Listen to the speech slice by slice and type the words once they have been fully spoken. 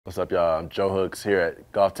What's up, y'all? I'm Joe Hooks here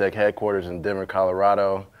at GOLFTEC headquarters in Denver,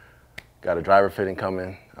 Colorado. Got a driver fitting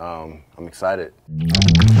coming. I'm excited.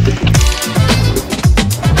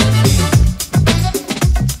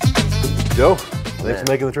 Joe, thanks for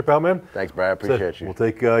making the trip out, man. Thanks, Brad. Appreciate you. We'll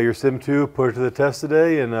take your Sim 2, put it to the test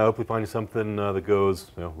today, and hopefully find you something that goes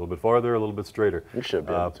a little bit farther, a little bit straighter. You should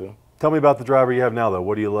be able to. Tell me about the driver you have now, though.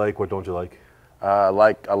 What do you like? What don't you like? I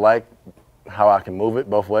like how I can move it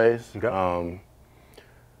both ways. Okay.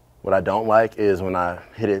 What I don't like is when I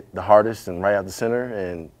hit it the hardest and right out the center,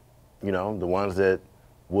 and the ones that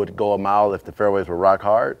would go a mile if the fairways were rock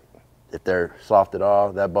hard, if they're soft at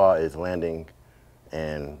all, that ball is landing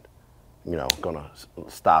and gonna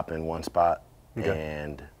stop in one spot. Okay.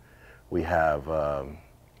 And we have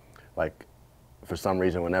like, for some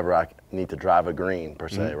reason, whenever I need to drive a green per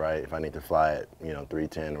se, right? If I need to fly it,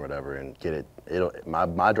 310 or whatever, and get it,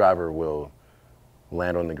 my driver will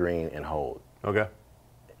land on the green and hold. Okay.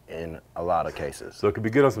 In a lot of cases. So it could be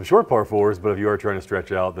good on some short par fours, but if you are trying to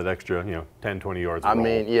stretch out that extra, 10, 20 yards. I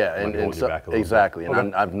mean, yeah, and so, exactly. Okay.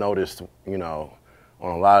 And I've noticed, on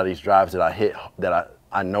a lot of these drives that I hit, that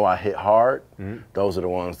I know I hit hard, those are the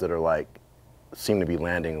ones that are seem to be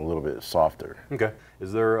landing a little bit softer. Okay.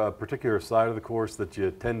 Is there a particular side of the course that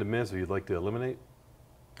you tend to miss or you'd like to eliminate?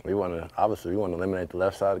 Obviously we want to eliminate the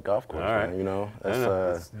left side of the golf course. All right. Man,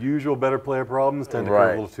 That's usual better player problems, tend to go a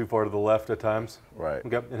little too far to the left at times. Right.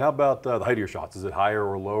 Okay. And how about the height of your shots? Is it higher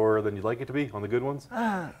or lower than you'd like it to be on the good ones?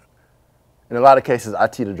 In a lot of cases, I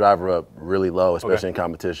tee the driver up really low, especially in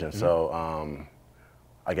competition. So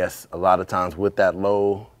I guess a lot of times with that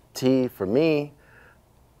low tee, for me,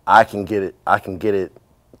 I can get it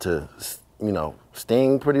to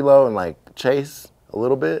sting pretty low and chase a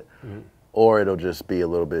little bit. Or it'll just be a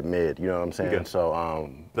little bit mid, you know what I'm saying? Okay. So,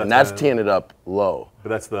 and that's teeing it up low. But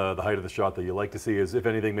that's the height of the shot that you like to see is, if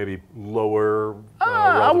anything, maybe lower?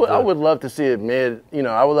 I would love to see it mid.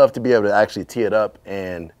 I would love to be able to actually tee it up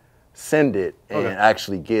and send it and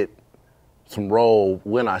actually get some roll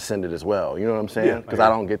when I send it as well. You know what I'm saying? Because I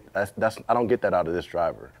don't get that out of this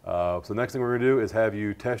driver. So next thing we're gonna do is have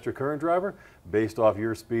you test your current driver based off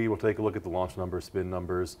your speed. We'll take a look at the launch numbers, spin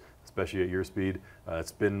numbers, especially at your speed.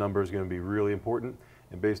 Spin number is gonna be really important.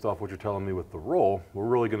 And based off what you're telling me with the roll, we're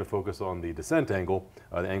really gonna focus on the descent angle,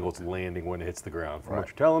 the angle it's landing when it hits the ground. From what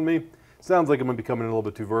you're telling me, sounds like it might be coming in a little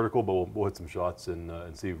bit too vertical, but we'll hit some shots and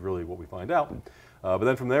see really what we find out. But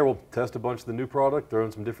then from there, we'll test a bunch of the new product, throw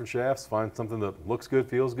in some different shafts, find something that looks good,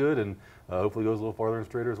 feels good, and hopefully goes a little farther and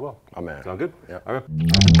straighter as well. Oh, man. Sound good? Yeah. All right.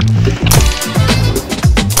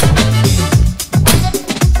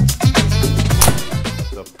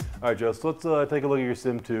 All right, Joe, so let's take a look at your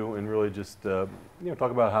Sim 2 and really just talk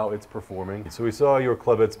about how it's performing. So we saw your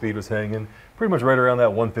club head speed was hanging pretty much right around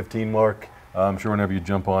that 115 mark. I'm sure whenever you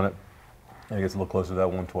jump on it, it gets a little closer to that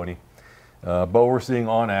 120. But we're seeing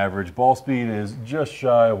on average, ball speed is just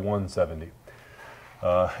shy of 170.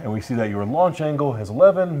 And we see that your launch angle is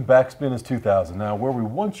 11, backspin is 2,000. Now, where we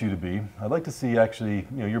want you to be, I'd like to see actually,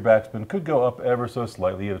 your backspin could go up ever so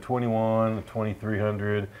slightly at a 21, a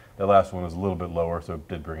 2,300. That last one was a little bit lower, so it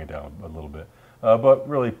did bring it down a little bit. But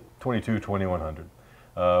really, 22, 2,100.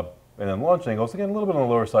 And then launch angles, again, a little bit on the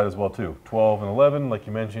lower side as well, too. 12 and 11, like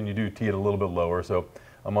you mentioned, you do tee it a little bit lower, so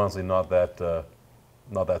I'm honestly not that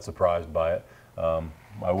surprised by it.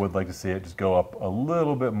 I would like to see it just go up a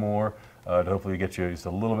little bit more to hopefully get you just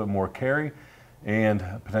a little bit more carry and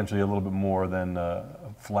potentially a little bit more than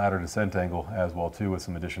flatter descent angle as well too, with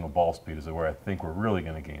some additional ball speed is where I think we're really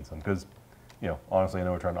going to gain some, because honestly I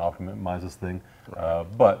know we're trying to optimize this thing,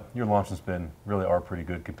 but your launch and spin really are pretty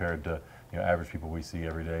good compared to average people we see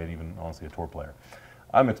every day, and even honestly a tour player.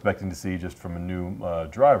 I'm expecting to see, just from a new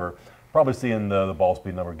driver, probably seeing the ball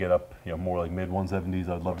speed number get up, more like mid 170s.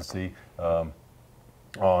 I'd love to see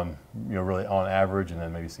on really on average, and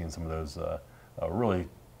then maybe seeing some of those really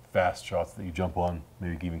fast shots that you jump on,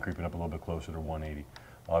 maybe even creeping up a little bit closer to 180.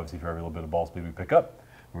 Obviously, for every little bit of ball speed we pick up,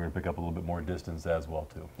 we're going to pick up a little bit more distance as well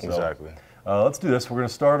too. So, exactly. Let's do this. We're going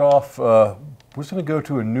to start off. We're just going to go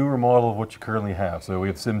to a newer model of what you currently have. So we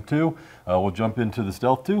have Sim 2. We'll jump into the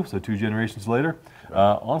Stealth 2. So 2 generations later.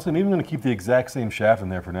 Honestly, I'm even going to keep the exact same shaft in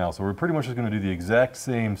there for now. So we're pretty much just going to do the exact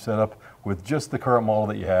same setup with just the current model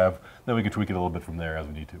that you have. Then we can tweak it a little bit from there as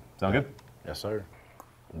we need to. Sound good? Yes, sir.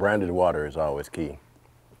 Branded water is always key.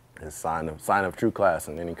 It's a sign of true class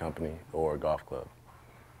in any company or golf club.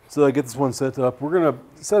 So I get this one set up. We're going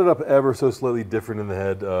to set it up ever so slightly different in the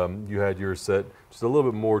head. You had yours set just a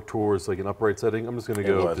little bit more towards like an upright setting. I'm just going to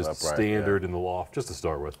go just upright, standard in the loft just to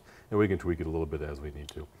start with, and we can tweak it a little bit as we need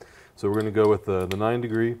to. So we're going to go with the 9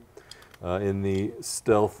 degree in the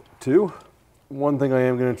Stealth 2. one thing I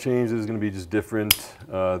am going to change that is going to be just different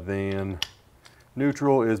than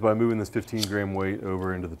neutral is by moving this 15 gram weight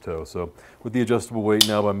over into the toe. So with the adjustable weight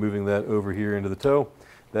now, by moving that over here into the toe,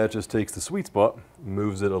 that just takes the sweet spot,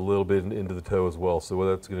 moves it a little bit into the toe as well. So what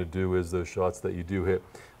that's going to do is those shots that you do hit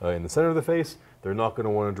in the center of the face, they're not going to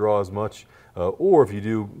want to draw as much. Or if you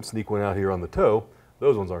do sneak one out here on the toe,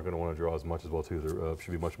 those ones aren't going to want to draw as much as well too. They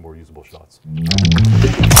should be much more usable shots.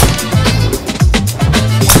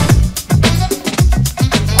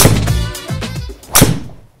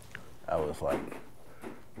 I was like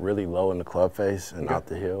really low in the club face and out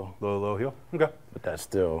the heel. Low heel. Okay. But that's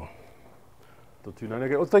still 290.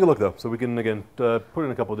 Okay, let's take a look though. So we can again put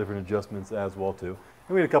in a couple different adjustments as well too.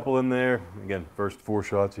 And we had a couple in there. Again, first 4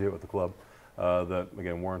 shots you hit with the club that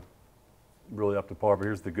again weren't really up to par. But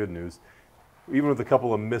here's the good news. Even with a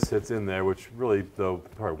couple of mishits in there, which really, though,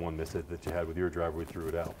 probably one mishit that you had with your driver, we threw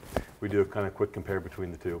it out. We do a kind of quick compare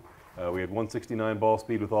between the two. We had 169 ball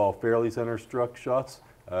speed with all fairly center struck shots.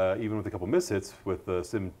 Even with a couple mishits with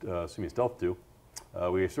Sumi Stealth 2,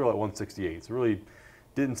 we still at 168. So really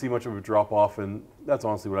didn't see much of a drop off, and that's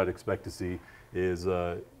honestly what I'd expect to see is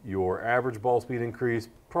your average ball speed increase.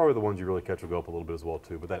 Probably the ones you really catch will go up a little bit as well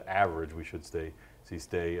too, but that average we should stay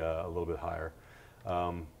a little bit higher.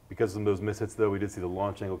 Because of those mishits though, we did see the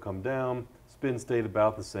launch angle come down, spin stayed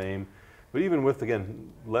about the same, but even with,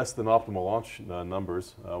 again, less than optimal launch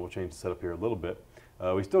numbers, we'll change the setup here a little bit,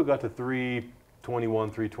 we still got to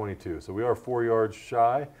 321, 322, so we are 4 yards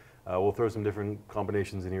shy. We'll throw some different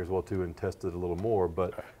combinations in here as well too and test it a little more,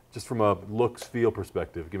 but just from a looks, feel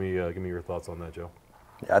perspective, give me your thoughts on that, Joe.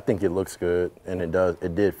 Yeah, I think it looks good, and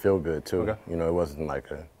it did feel good too. Okay. You know, it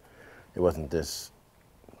wasn't this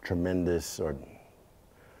tremendous or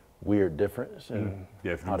weird difference in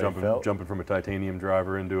yeah, if you're jumping from a titanium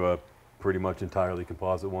driver into a pretty much entirely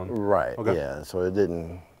composite one. Right. Okay. Yeah. So it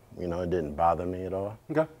didn't bother me at all.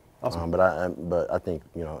 Okay. Awesome. But I think,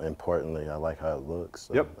 you know, importantly, I like how it looks.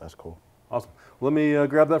 So yep. That's cool. Awesome. Let me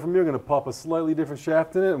grab that from you. I'm going to pop a slightly different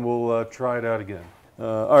shaft in it, and we'll try it out again.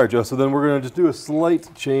 All right, Joe. So then we're going to just do a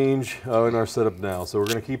slight change in our setup now. So we're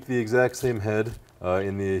going to keep the exact same head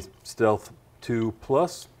in the Stealth 2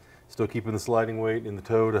 Plus. Still keeping the sliding weight in the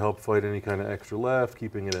toe to help fight any kind of extra left,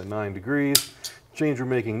 keeping it at 9 degrees. Change we're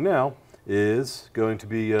making now is going to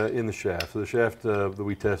be in the shaft. So the shaft that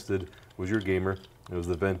we tested was your gamer. It was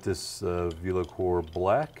the Ventus VeloCore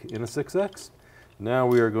Black in a 6X. Now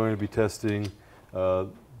we are going to be testing the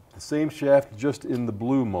same shaft just in the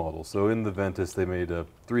blue model. So in the Ventus they made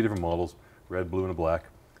 3 different models, red, blue, and a black.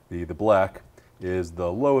 The black is the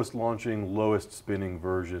lowest launching, lowest spinning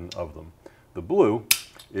version of them. The blue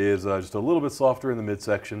is just a little bit softer in the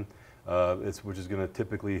midsection, which is going to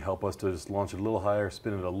typically help us to just launch it a little higher,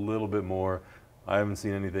 spin it a little bit more. I haven't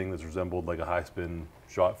seen anything that's resembled like a high spin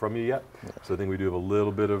shot from you yet, so I think we do have a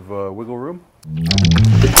little bit of wiggle room.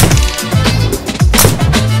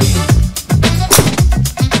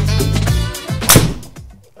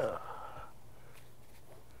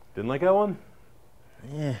 Didn't like that one?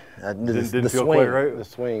 Yeah, didn't feel quite right. The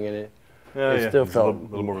swing in it. Yeah, it still felt a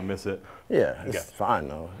little more of a miss hit. Yeah, it's fine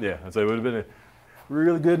though. Yeah, so it would have been a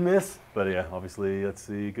really good miss, but yeah, obviously, let's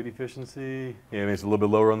see, good efficiency. Yeah, I mean, it's a little bit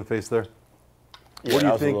lower on the face there. Yeah, what do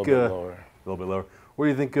you think? A little bit lower. A little bit lower. What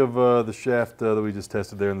do you think of the shaft that we just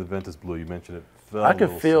tested there in the Ventus Blue? You mentioned it felt I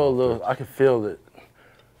could feel it.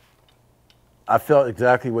 I felt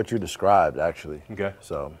exactly what you described, actually. Okay.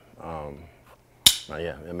 So,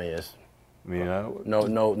 yeah, I mean, it's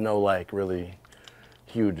no, like really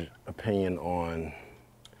huge opinion on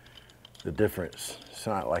the difference. It's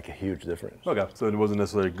not like a huge difference. Okay, so it wasn't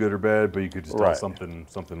necessarily good or bad, but you could just tell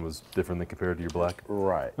something was different than compared to your black.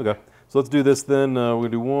 Right. Okay, so let's do this then. We're gonna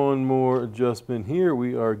do one more adjustment here.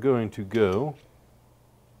 We are going to go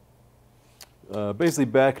basically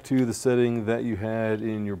back to the setting that you had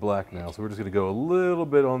in your black now. So we're just gonna go a little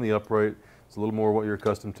bit on the upright. It's a little more what you're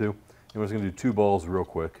accustomed to. And we're just gonna do 2 balls real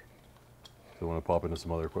quick. So I want to pop into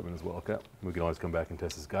some other equipment as well. Okay, we can always come back and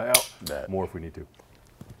test this guy out more if we need to.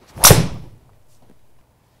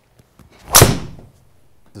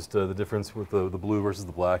 Just the difference with the blue versus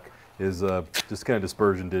the black is just kind of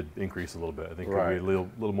dispersion did increase a little bit. I think we had a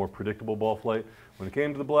little more predictable ball flight when it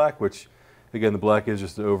came to the black, which again, the black is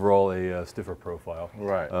just overall a stiffer profile.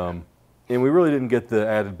 Right. And we really didn't get the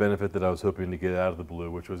added benefit that I was hoping to get out of the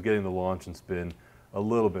blue, which was getting the launch and spin a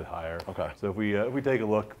little bit higher. Okay. So if we take a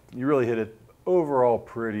look, you really hit it overall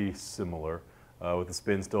pretty similar, with the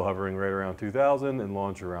spin still hovering right around 2,000 and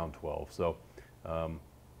launch around 12. So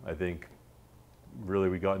I think really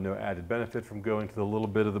we got no added benefit from going to the little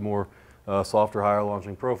bit of the more softer, higher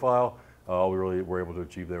launching profile. All we really were able to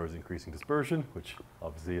achieve there was increasing dispersion, which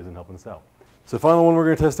obviously isn't helping us out. So final one we're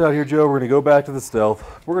going to test out here, Joe, we're going to go back to the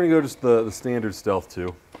Stealth. We're going to go just the standard Stealth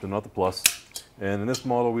 2, so not the Plus. And in this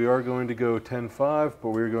model, we are going to go 10.5,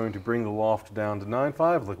 but we're going to bring the loft down to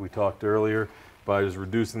 9.5, like we talked earlier. By just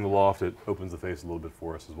reducing the loft, it opens the face a little bit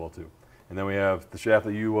for us as well, too. And then we have the shaft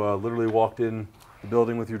that you literally walked in the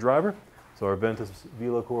building with your driver. So our Ventus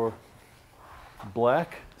VeloCore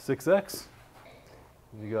Black 6X.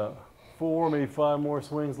 You got 4, maybe 5 more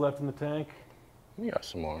swings left in the tank. We got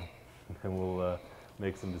some more. And we'll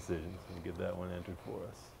make some decisions and get that one entered for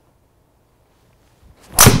us.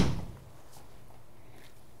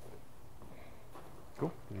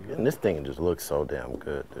 Cool. And this thing just looks so damn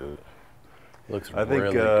good, dude. Looks I think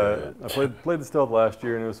really good. I played the Stealth last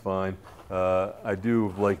year and it was fine. I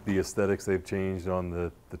do like the aesthetics they've changed on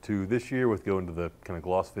the 2 this year with going to the kind of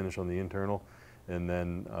gloss finish on the internal. And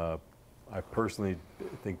then I personally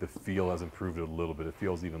think the feel has improved a little bit. It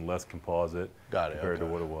feels even less composite compared to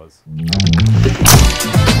what it was. Yeah.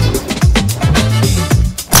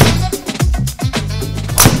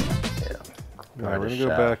 All right, we're going to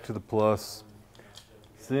go back to the Plus.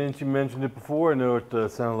 Since you mentioned it before, I know it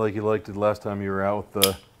sounded like you liked it last time you were out with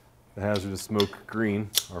the hazardous smoke green,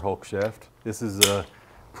 our Hulk shaft. This is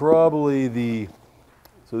probably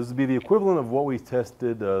so this would be the equivalent of what we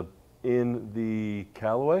tested in the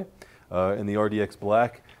Callaway, in the RDX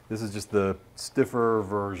Black. This is just the stiffer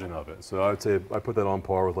version of it. So I would say I put that on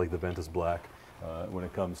par with like the Ventus Black when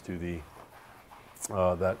it comes to the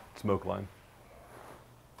that smoke line.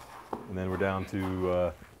 And then we're down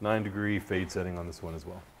to 9-degree fade setting on this one as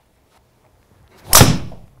well.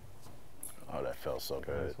 Oh, that felt so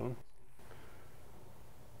good. This one.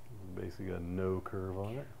 Basically got no curve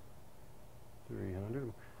on it.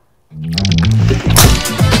 300.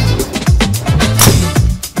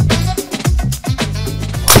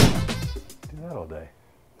 Do that all day.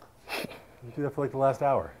 Do that for like the last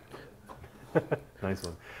hour. Nice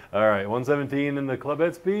one. All right, 117 in the club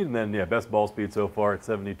head speed, and then yeah, best ball speed so far at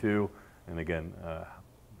 72. And again,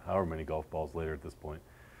 however many golf balls later at this point.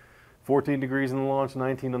 14 degrees in the launch,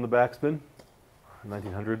 19 on the backspin,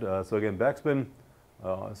 1900. So again, backspin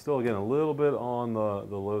still again a little bit on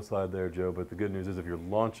the low side there, Joe. But the good news is if you're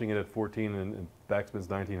launching it at 14 and backspin's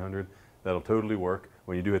 1900, that'll totally work.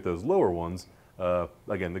 When you do hit those lower ones,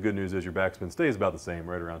 again, the good news is your backspin stays about the same,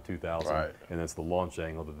 right around 2000, right. And it's the launch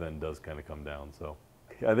angle that then does kind of come down. So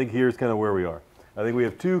I think here's kind of where we are. I think we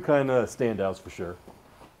have 2 kind of standouts for sure.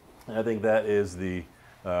 And I think that is the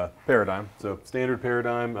Paradigm. So standard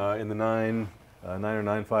Paradigm in the 9 or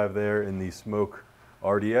 9.5 there in the Smoke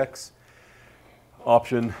RDX.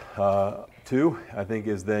 Option 2, I think,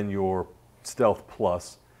 is then your Stealth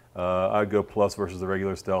Plus. I'd go Plus versus the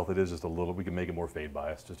regular Stealth. It is just a little, we can make it more fade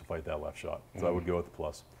bias just to fight that left shot. So I would go with the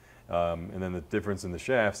Plus. And then the difference in the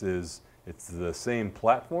shafts is it's the same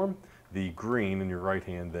platform. The green in your right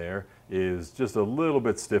hand there is just a little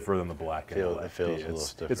bit stiffer than the black. It feels a little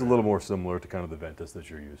stiffer. It's a little more similar to kind of the Ventus that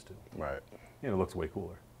you're used to. Right. And it looks way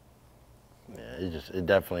cooler. Yeah, it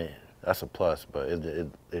definitely, that's a plus, but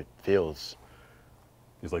it feels.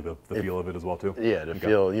 Just like the feel of it as well too? Yeah, the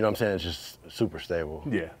feel, you know what I'm saying, it's just super stable.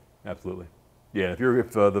 Yeah, absolutely. Yeah,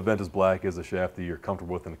 if the Ventus Black is a shaft that you're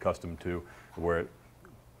comfortable with and accustomed to, where it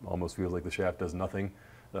almost feels like the shaft does nothing,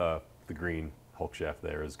 the green Hulk shaft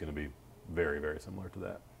there is going to be very, very similar to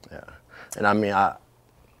that. Yeah, and I mean,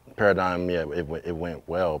 Paradigm, yeah, it went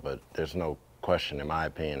well, but there's no question, in my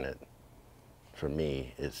opinion, that for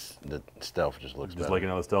me, it's the Stealth just looks better. Just liking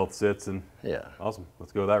how the Stealth sits, and yeah, awesome.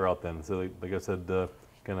 Let's go that route then. So, like I said,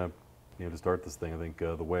 kind of, to start this thing, I think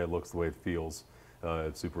the way it looks, the way it feels,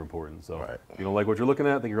 it's super important. So, right. If you don't like what you're looking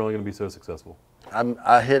at, I think you're only going to be so successful.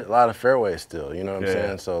 I hit a lot of fairways still. You know what I'm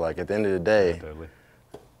saying? So, like at the end of the day, totally.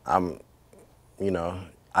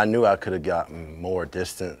 I knew I could have gotten more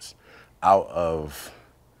distance out of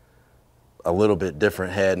a little bit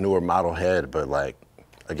different head, newer model head, but like,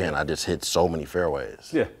 again, I just hit so many fairways.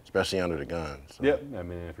 Yeah. Especially under the gun. So. Yep. I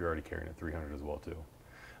mean, if you're already carrying it 300 as well, too.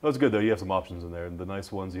 That's good, though. You have some options in there. The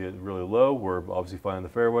nice ones you hit really low, we're obviously finding the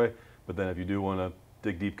fairway. But then if you do want to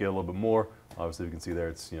dig deep, get a little bit more, obviously you can see there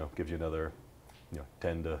it's, gives you another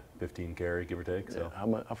 10 to 15 carry, give or take. Yeah. So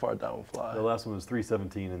How far did that one fly? the last one was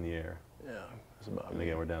 317 in the air. Yeah. That's about and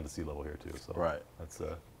again, we're down to sea level here, too. So right. That's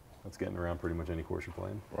getting around pretty much any course you're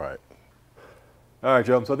playing. Right. All right,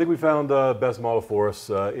 Joe. So I think we found best model for us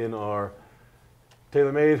in our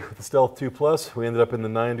TaylorMade with the Stealth 2 Plus. We ended up in the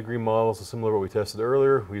 9-degree model, so similar to what we tested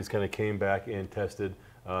earlier. We just kind of came back and tested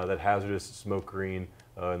that hazardous smoke green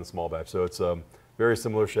in the small batch. So it's very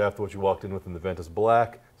similar shaft to what you walked in with in the Ventus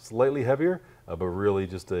Black, slightly heavier, but really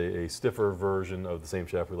just a stiffer version of the same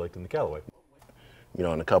shaft we liked in the Callaway. In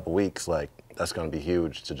a couple weeks, like that's going to be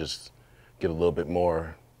huge to just get a little bit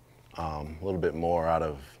more out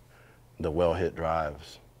of the well-hit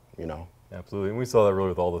drives, you know. Absolutely, and we saw that really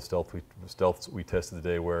with all the stealths we tested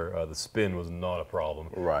today, where the spin was not a problem.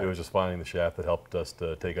 Right. It was just finding the shaft that helped us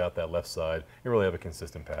to take out that left side and really have a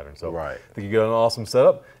consistent pattern. So right. I think you got an awesome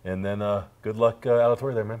setup, and then good luck out of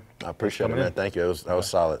Torrey there, man. I appreciate it, man. In. Thank you. That was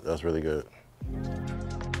solid. That was really good.